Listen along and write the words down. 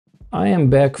I am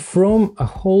back from a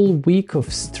whole week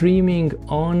of streaming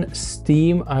on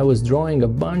Steam. I was drawing a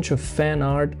bunch of fan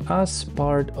art as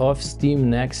part of Steam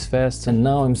Next Fest, and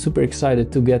now I'm super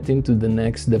excited to get into the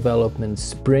next development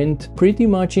sprint. Pretty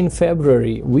much in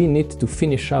February we need to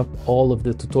finish up all of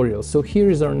the tutorials, so here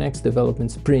is our next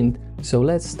development sprint. So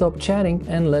let's stop chatting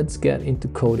and let's get into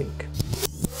coding.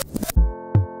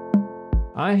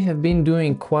 I have been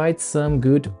doing quite some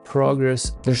good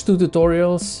progress. There's 2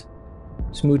 tutorials,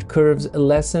 smooth curves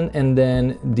lesson and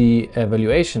then the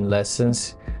evaluation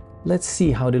lessons. Let's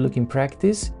see how they look in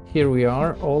practice. Here we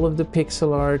are. All of the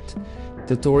pixel art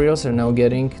tutorials are now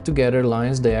getting together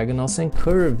lines, diagonals and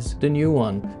curves, the new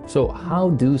one. So how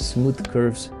do smooth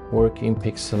curves work in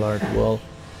pixel art? Well,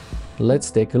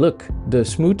 let's take a look. The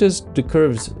smoothest the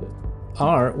curves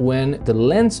are when the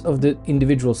length of the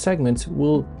individual segments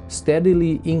will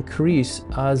steadily increase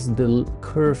as the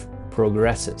curve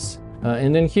progresses.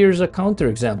 And then here's a counter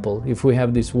example. If we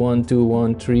have this 1, 2,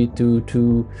 1, 3, 2,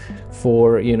 2,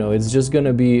 4, you know, it's just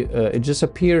gonna be, it just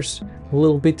appears a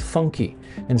little bit funky.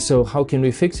 And so how can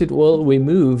we fix it? Well, we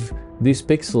move these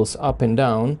pixels up and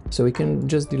down, so we can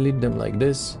just delete them like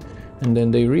this. And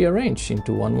then they rearrange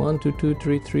into 1, 1, 2, 2,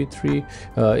 3, 3, 3.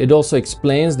 It also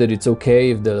explains that it's okay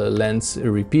if the lengths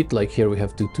repeat, like here we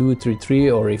have 2, 2, 3,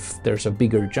 3, or if there's a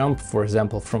bigger jump, for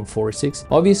example, from 4, 6.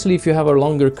 Obviously, if you have a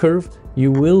longer curve, you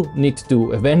will need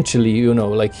to eventually, you know,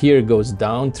 like here it goes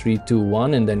down 3, 2,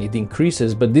 1, and then it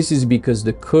increases. But this is because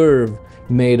the curve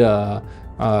made a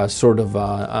sort of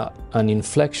an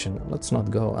inflection. Let's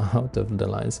not go out of the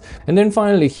lines. And then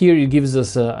finally, here it gives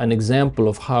us an example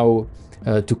of how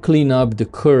to clean up the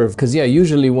curve, because yeah,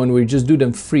 usually when we just do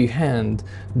them freehand,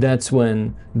 that's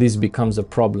when this becomes a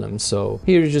problem. So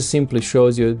here it just simply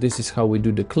shows you this is how we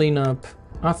do the cleanup.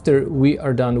 After we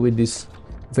are done with this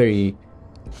very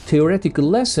theoretical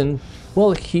lesson,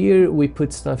 well, here we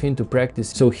put stuff into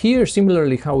practice. So here,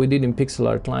 similarly how we did in pixel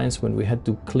art lines when we had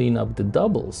to clean up the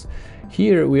doubles,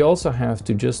 here we also have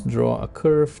to just draw a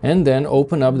curve and then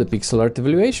open up the pixel art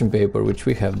evaluation paper, which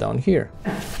we have down here,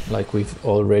 like we've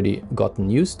already gotten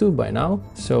used to by now.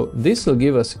 So this will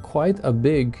give us quite a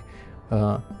big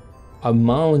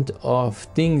amount of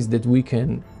things that we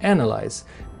can analyze.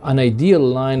 An ideal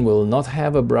line will not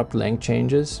have abrupt length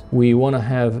changes. We want to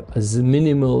have as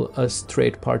minimal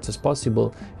straight parts as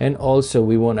possible, and also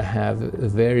we want to have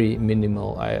very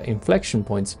minimal inflection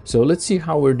points. So let's see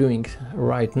how we're doing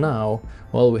right now.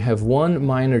 Well, we have one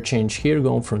minor change here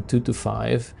going from 2 to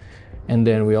 5, and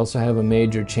then we also have a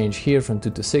major change here from 2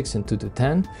 to 6 and 2 to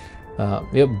 10.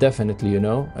 Yep, definitely, you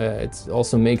know, it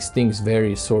also makes things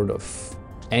very sort of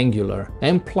angular.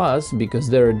 And plus, because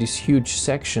there are these huge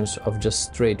sections of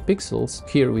just straight pixels,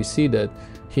 here we see that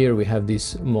here we have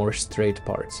these more straight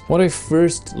parts. What I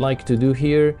first like to do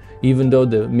here, even though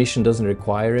the mission doesn't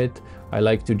require it, I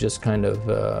like to just kind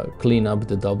of clean up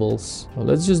the doubles. So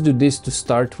let's just do this to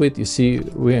start with. You see,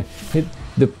 we hit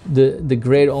the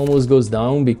grade almost goes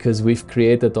down because we've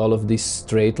created all of these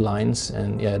straight lines,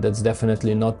 and yeah, that's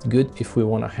definitely not good if we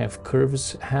want to have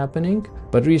curves happening.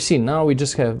 But you see, now we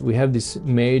have these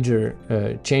major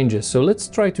changes. So let's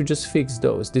try to just fix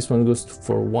those. This one goes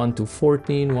for 1 to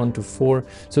 14, 1 to 4.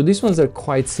 So these ones are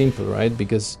quite simple, right?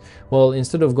 Because, well,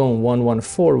 instead of going 1, 1,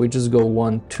 4, we just go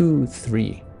 1, 2,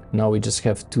 3. Now we just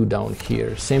have 2 down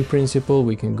here. Same principle,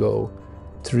 we can go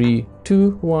 3,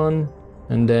 2, 1,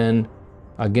 and then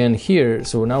again here.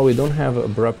 So now we don't have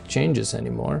abrupt changes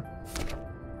anymore,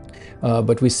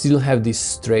 but we still have these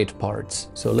straight parts.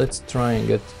 So let's try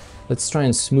and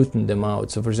smoothen them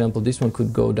out. So for example, this one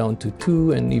could go down to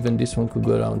 2, and even this one could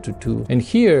go down to 2. And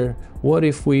here, what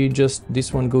if we just,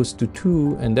 this one goes to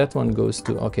 2 and that one goes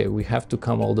to, okay, we have to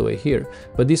come all the way here.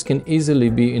 But this can easily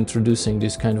be introducing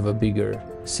this kind of a bigger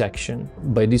section.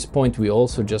 By this point, we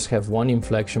also just have one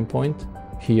inflection point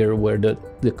here where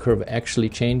the curve actually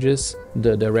changes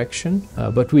the direction.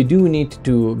 But we do need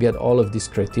to get all of these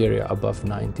criteria above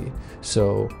 90.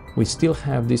 So we still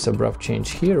have this abrupt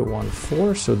change here, 1,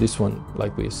 4. So this one,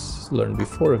 like we learned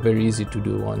before, very easy to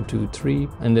do, 1, 2, 3.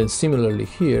 And then similarly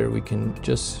here, we can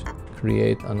just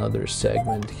create another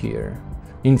segment here.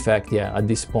 In fact, yeah, at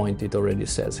this point, it already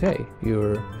says, hey,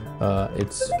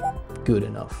 it's good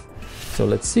enough. So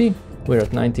let's see, we're at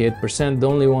 98%. The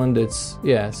only one that's,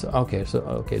 yeah, so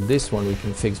okay, this one we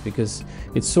can fix because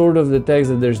it's sort of the text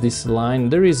that there's this line.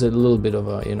 There is a little bit of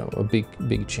a, you know, a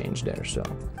big change there. So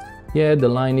yeah, the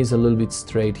line is a little bit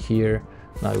straight here.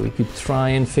 Now we could try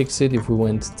and fix it if we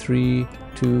went 3,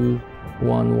 2,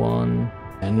 1, 1.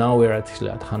 And now we're actually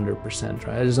at 100%,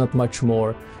 right? There's not much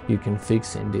more you can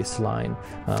fix in this line.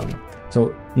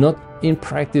 So not in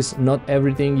practice, not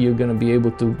everything you're going to be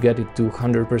able to get it to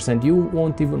 100%. You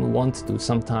won't even want to.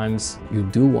 Sometimes you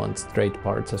do want straight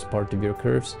parts as part of your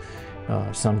curves.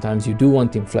 Sometimes you do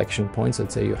want inflection points.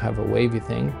 Let's say you have a wavy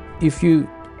thing. If you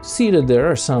see that there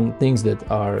are some things that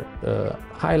are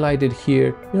highlighted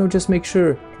here, just make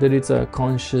sure that it's a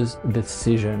conscious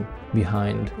decision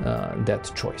behind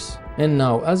that choice. And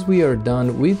now, as we are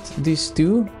done with these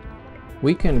two,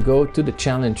 we can go to the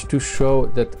challenge to show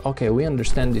that, okay, we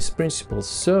understand these principles.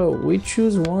 So we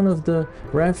choose one of the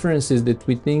references that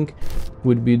we think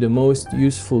would be the most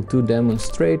useful to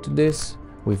demonstrate this.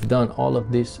 We've done all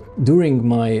of this during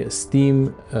my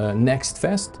Steam Next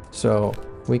Fest, so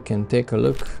we can take a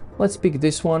look. Let's pick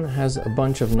this one. Has a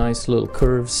bunch of nice little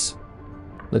curves.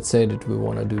 Let's say that we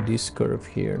want to do this curve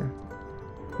here.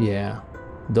 Yeah,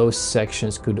 those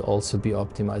sections could also be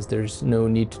optimized. There's no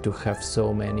need to have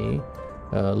so many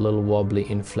little wobbly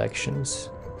inflections.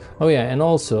 Oh yeah, and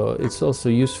also it's also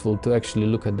useful to actually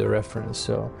look at the reference.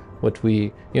 So what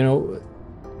we,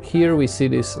 here we see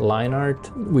this line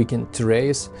art we can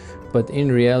trace, but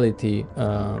in reality,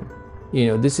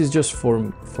 this is just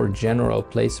for general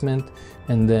placement.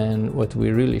 And then what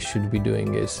we really should be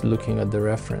doing is looking at the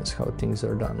reference, how things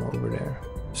are done over there.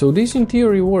 So this in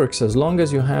theory works as long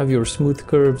as you have your smooth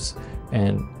curves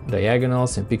and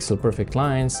diagonals and pixel perfect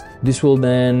lines. This will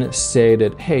then say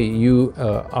that, hey, you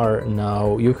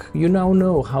now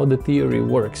know how the theory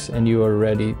works and you are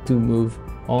ready to move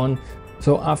on.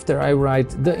 So after I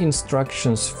write the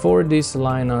instructions for this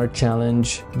line art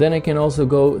challenge, then I can also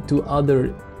go to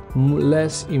other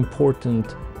less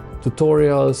important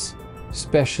tutorials.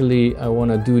 Especially I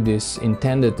want to do this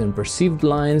intended and perceived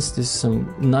lines. This is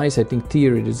some nice, I think,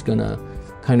 theory that's gonna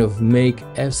kind of make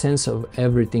a sense of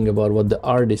everything about what the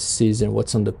artist sees and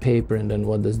what's on the paper, and then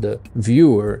what does the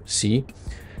viewer see.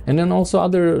 And then also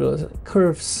other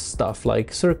curves stuff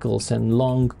like circles and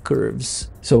long curves.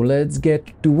 So let's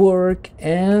get to work,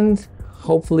 and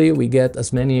hopefully we get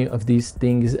as many of these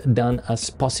things done as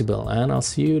possible. And I'll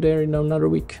see you there in another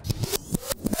week.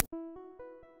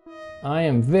 I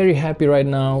am very happy right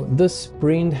now. The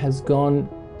sprint has gone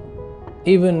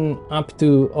even up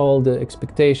to all the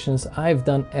expectations. I've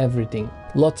done everything.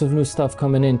 Lots of new stuff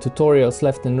coming in, tutorials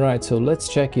left and right, so let's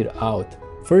check it out.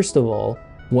 First of all,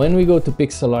 when we go to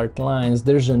pixel art lines,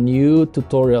 there's a new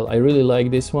tutorial. I really like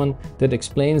this one that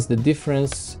explains the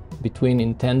difference between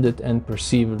intended and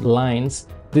perceived lines.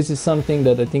 This is something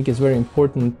that I think is very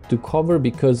important to cover,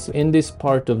 because in this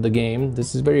part of the game,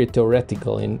 this is very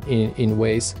theoretical in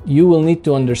ways. You will need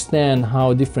to understand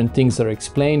how different things are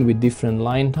explained with different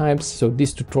line types. So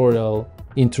this tutorial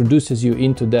introduces you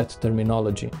into that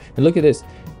terminology. And look at this.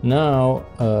 Now,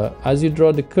 as you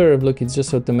draw the curve, look, it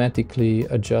just automatically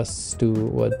adjusts to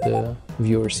what the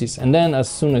viewer sees. And then as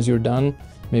soon as you're done,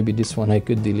 maybe this one I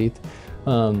could delete.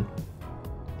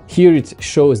 Here it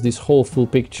shows this whole full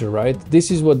picture, right? This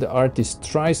is what the artist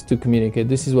tries to communicate.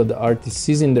 This is what the artist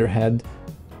sees in their head.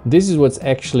 This is what's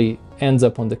actually ends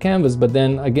up on the canvas, but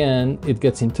then again, it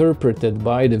gets interpreted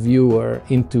by the viewer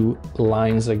into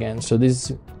lines again. So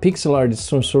this pixel art is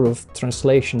some sort of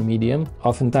translation medium.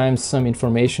 Oftentimes some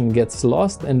information gets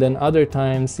lost, and then other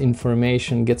times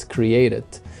information gets created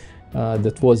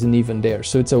that wasn't even there.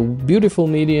 So it's a beautiful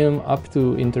medium up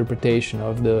to interpretation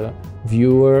of the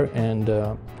viewer,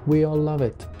 and we all love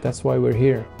it. That's why we're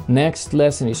here. Next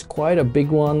lesson is quite a big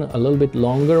one, a little bit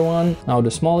longer one. Now the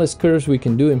smallest curves we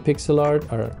can do in pixel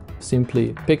art are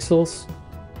simply pixels,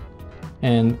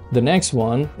 and the next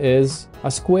one is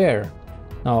a square.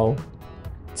 Now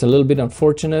it's a little bit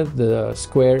unfortunate, the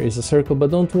square is a circle, but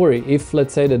don't worry. If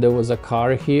let's say that there was a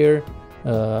car here,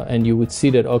 and you would see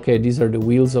that, okay, these are the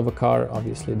wheels of a car.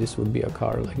 Obviously this would be a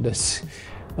car like this.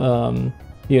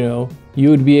 You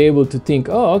would be able to think,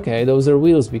 oh, okay, those are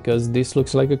wheels because this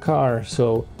looks like a car.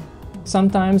 So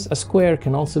sometimes a square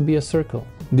can also be a circle.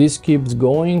 This keeps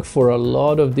going for a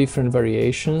lot of different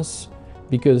variations,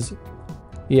 because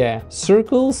yeah,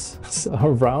 circles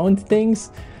are round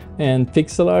things, and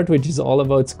pixel art, which is all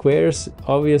about squares,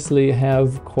 obviously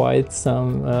have quite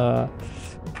some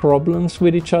problems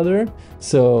with each other.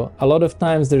 So a lot of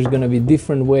times there's going to be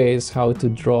different ways how to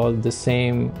draw the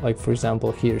same, like for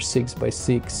example here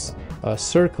 6x6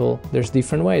 circle. There's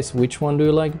different ways. Which one do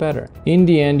you like better? In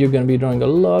the end, you're going to be drawing a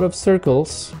lot of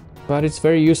circles, but it's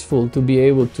very useful to be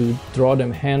able to draw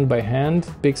them hand by hand,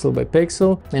 pixel by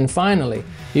pixel. And finally,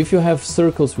 if you have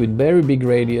circles with very big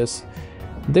radius,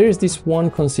 there is this one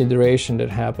consideration that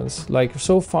happens. Like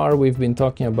so far we've been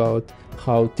talking about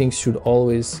how things should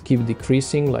always keep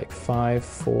decreasing, like 5,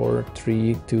 4,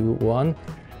 3, 2, 1.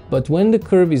 But when the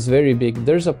curve is very big,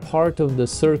 there's a part of the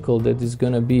circle that is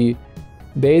going to be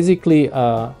basically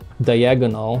a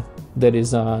diagonal that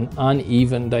is an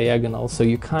uneven diagonal, so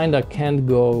you kind of can't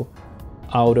go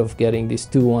out of getting this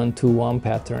 2-1-2-1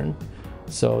 pattern.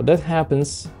 So that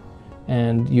happens,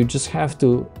 and you just have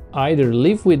to either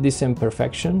live with this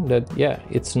imperfection that, yeah,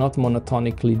 it's not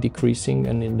monotonically decreasing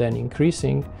and then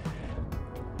increasing,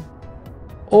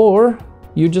 or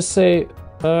you just say,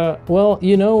 well,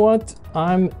 you know what,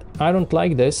 I don't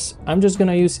like this, I'm just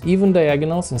gonna use even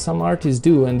diagonals. And some artists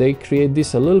do, and they create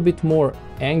this a little bit more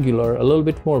angular, a little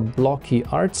bit more blocky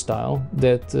art style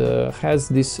that has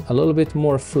this a little bit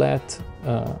more flat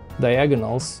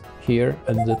diagonals here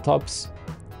at the tops,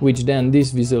 which then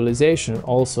this visualization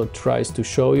also tries to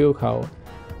show you how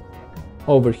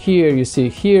over here, you see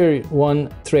here,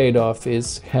 one trade-off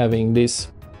is having these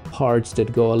parts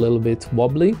that go a little bit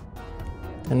wobbly.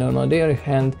 And on the other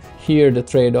hand, here the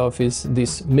trade-off is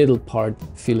this middle part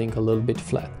feeling a little bit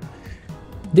flat.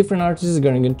 Different artists are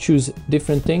going to choose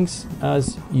different things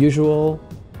as usual.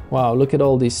 Wow, look at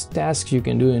all these tasks you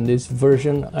can do in this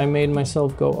version. I made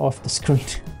myself go off the screen.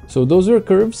 So those were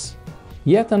curves.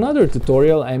 Yet another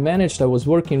tutorial I managed, I was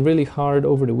working really hard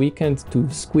over the weekend to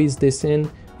squeeze this in,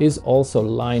 is also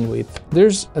line width.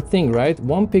 There's a thing, right?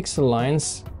 1 pixel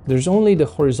lines, there's only the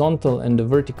horizontal and the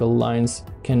vertical lines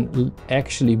can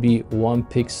actually be 1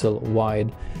 pixel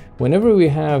wide. Whenever we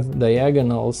have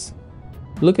diagonals,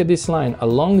 look at this line.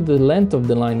 Along the length of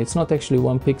the line, it's not actually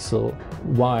 1 pixel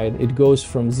wide. It goes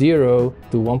from 0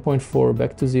 to 1.4,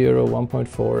 back to 0,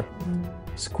 1.4.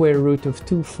 Square root of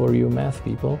 2 for you math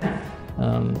people.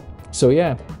 So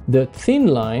yeah, the thin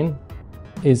line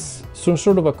is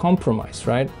sort of a compromise,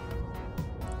 right?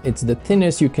 It's the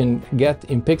thinnest you can get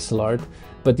in pixel art.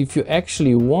 But if you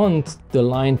actually want the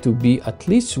line to be at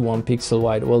least 1 pixel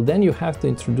wide, well, then you have to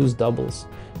introduce doubles,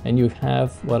 and you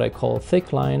have what I call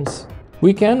thick lines.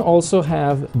 We can also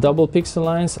have double pixel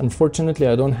lines. Unfortunately,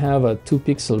 I don't have a 2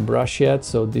 pixel brush yet,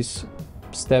 so this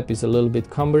step is a little bit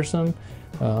cumbersome.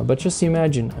 But just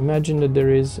imagine that there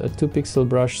is a 2 pixel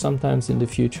brush sometimes in the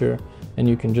future, and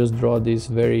you can just draw this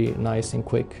very nice and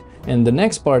quick. And the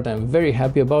next part I'm very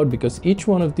happy about, because each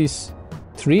one of these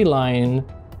 3 line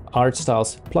art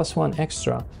styles plus 1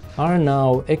 extra are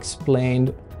now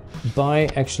explained by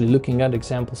actually looking at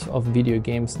examples of video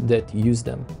games that use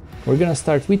them. We're gonna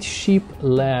start with Sheep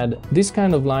Lad. This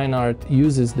kind of line art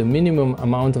uses the minimum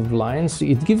amount of lines.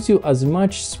 It gives you as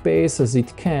much space as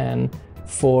it can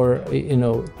for, you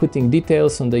know, putting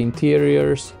details on the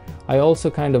interiors. I also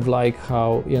kind of like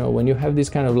how, you know, when you have these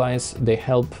kind of lines, they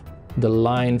help the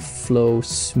line flow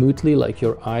smoothly, like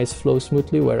your eyes flow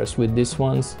smoothly, whereas with these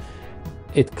ones,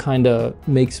 it kind of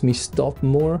makes me stop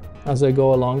more as I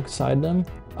go alongside them.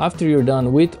 After you're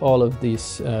done with all of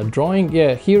this drawing,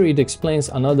 yeah, here it explains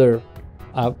another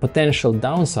potential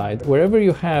downside. Wherever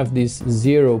you have this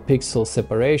 0 pixel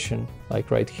separation,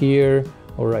 like right here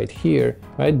or right here,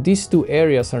 right? These 2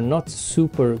 areas are not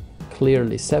super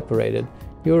clearly separated.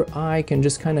 Your eye can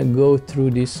just kind of go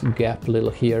through this gap little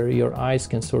here. Your eyes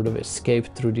can sort of escape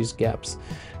through these gaps.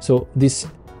 So these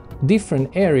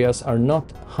different areas are not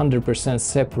 100%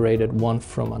 separated one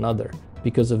from another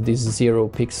because of this 0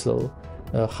 pixel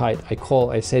height.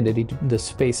 I say that the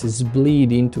spaces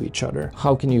bleed into each other.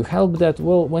 How can you help that?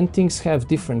 Well, when things have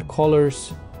different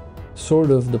colors,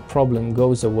 sort of the problem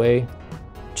goes away.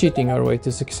 Cheating our way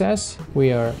to success.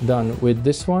 We are done with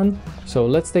this one. So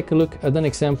let's take a look at an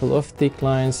example of thick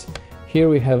lines. Here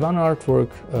we have an artwork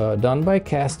done by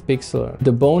Cast Pixel.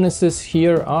 The bonuses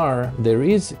here are, there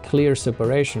is clear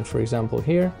separation. For example,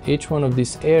 here, each one of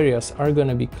these areas are going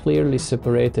to be clearly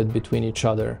separated between each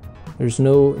other. There's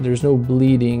no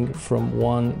bleeding from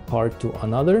one part to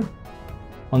another.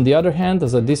 On the other hand,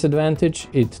 as a disadvantage,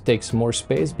 it takes more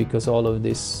space because all of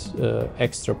these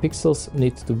extra pixels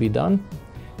need to be done.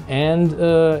 And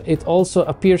it also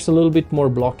appears a little bit more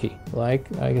blocky.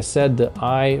 Like I said, the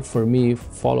eye for me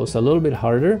follows a little bit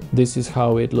harder. This is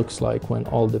how it looks like when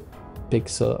all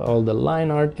the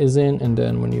line art is in, and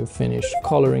then when you finish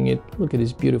coloring it, look at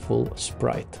this beautiful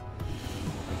sprite.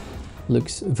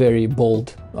 Looks very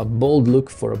bold, a bold look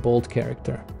for a bold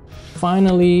character.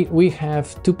 Finally, we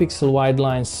have 2 pixel wide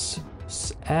lines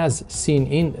as seen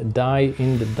in Die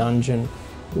in the Dungeon.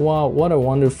 Wow, what a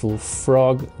wonderful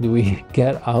frog do we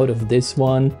get out of this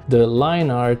one. The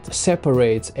line art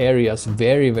separates areas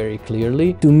very, very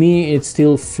clearly. To me, it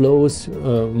still flows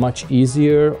much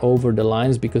easier over the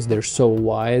lines because they're so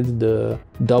wide. The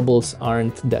doubles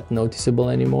aren't that noticeable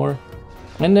anymore.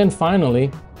 And then finally,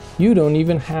 you don't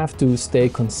even have to stay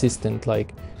consistent.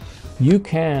 Like, you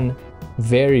can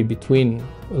vary between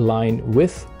line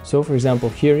width. So for example,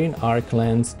 here in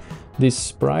Arclands, this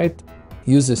sprite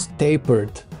uses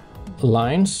tapered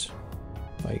lines,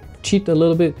 like cheat a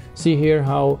little bit. See here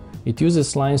how it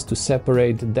uses lines to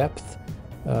separate the depth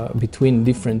between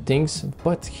different things,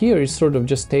 but here it sort of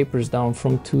just tapers down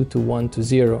from 2 to 1 to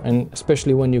 0, and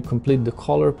especially when you complete the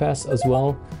color pass as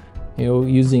well, you know,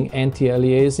 using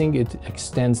anti-aliasing, it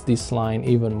extends this line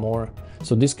even more.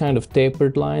 So this kind of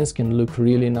tapered lines can look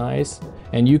really nice,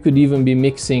 and you could even be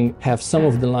mixing, have some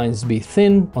of the lines be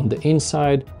thin on the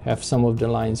inside, have some of the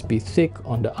lines be thick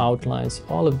on the outlines.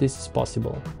 All of this is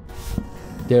possible.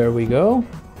 There we go.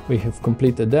 We have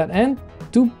completed that, and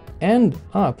to end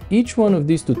up, each one of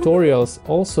these tutorials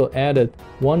also added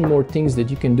one more things that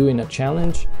you can do in a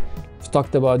challenge. I've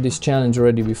talked about this challenge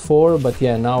already before, but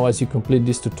yeah, now as you complete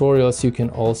these tutorials, you can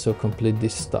also complete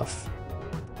this stuff.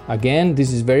 Again,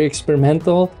 this is very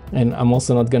experimental, and I'm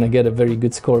also not gonna get a very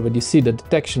good score, but you see the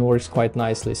detection works quite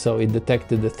nicely. So it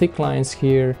detected the thick lines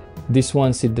here. This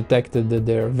ones, it detected that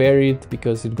they're varied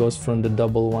because it goes from the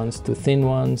double ones to thin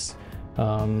ones.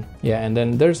 Yeah, and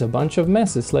then there's a bunch of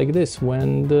messes like this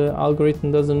when the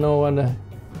algorithm doesn't know what the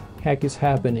heck is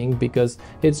happening, because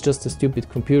it's just a stupid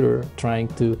computer trying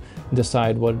to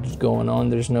decide what is going on.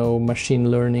 There's no machine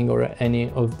learning or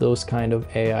any of those kind of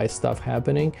AI stuff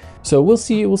happening. So we'll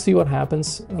see what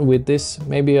happens with this.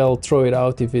 Maybe I'll throw it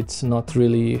out if it's not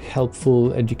really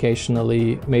helpful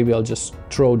educationally. Maybe I'll just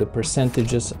throw the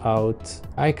percentages out.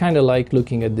 I kind of like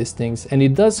looking at these things, and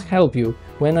it does help you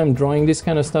when I'm drawing this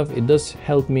kind of stuff. It does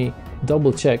help me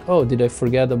double check, oh, did I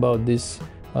forget about this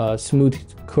smooth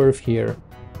curve here?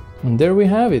 And there we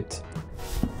have it.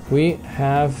 We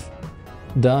have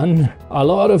done a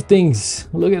lot of things.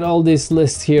 Look at all this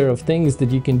list here of things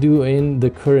that you can do in the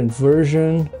current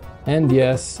version. And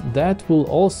yes, that will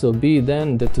also be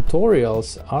then, the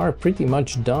tutorials are pretty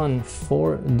much done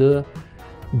for the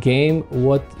game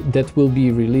that will be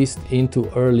released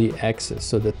into early access.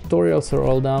 So the tutorials are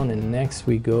all down, and next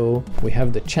we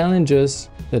have the challenges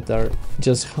that are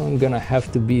just gonna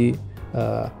have to be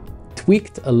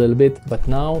tweaked a little bit, but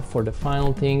now for the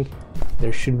final thing,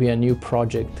 there should be a new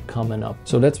project coming up.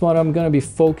 So that's what I'm gonna be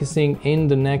focusing in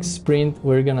the next sprint.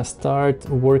 We're gonna start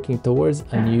working towards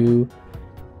a new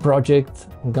project.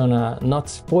 I'm gonna not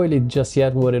spoil it just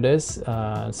yet what it is.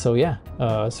 So yeah,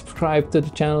 subscribe to the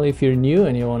channel if you're new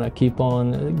and you want to keep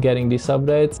on getting these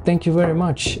updates. Thank you very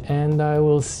much, and I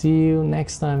will see you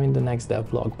next time in the next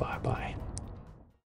devlog. Bye bye.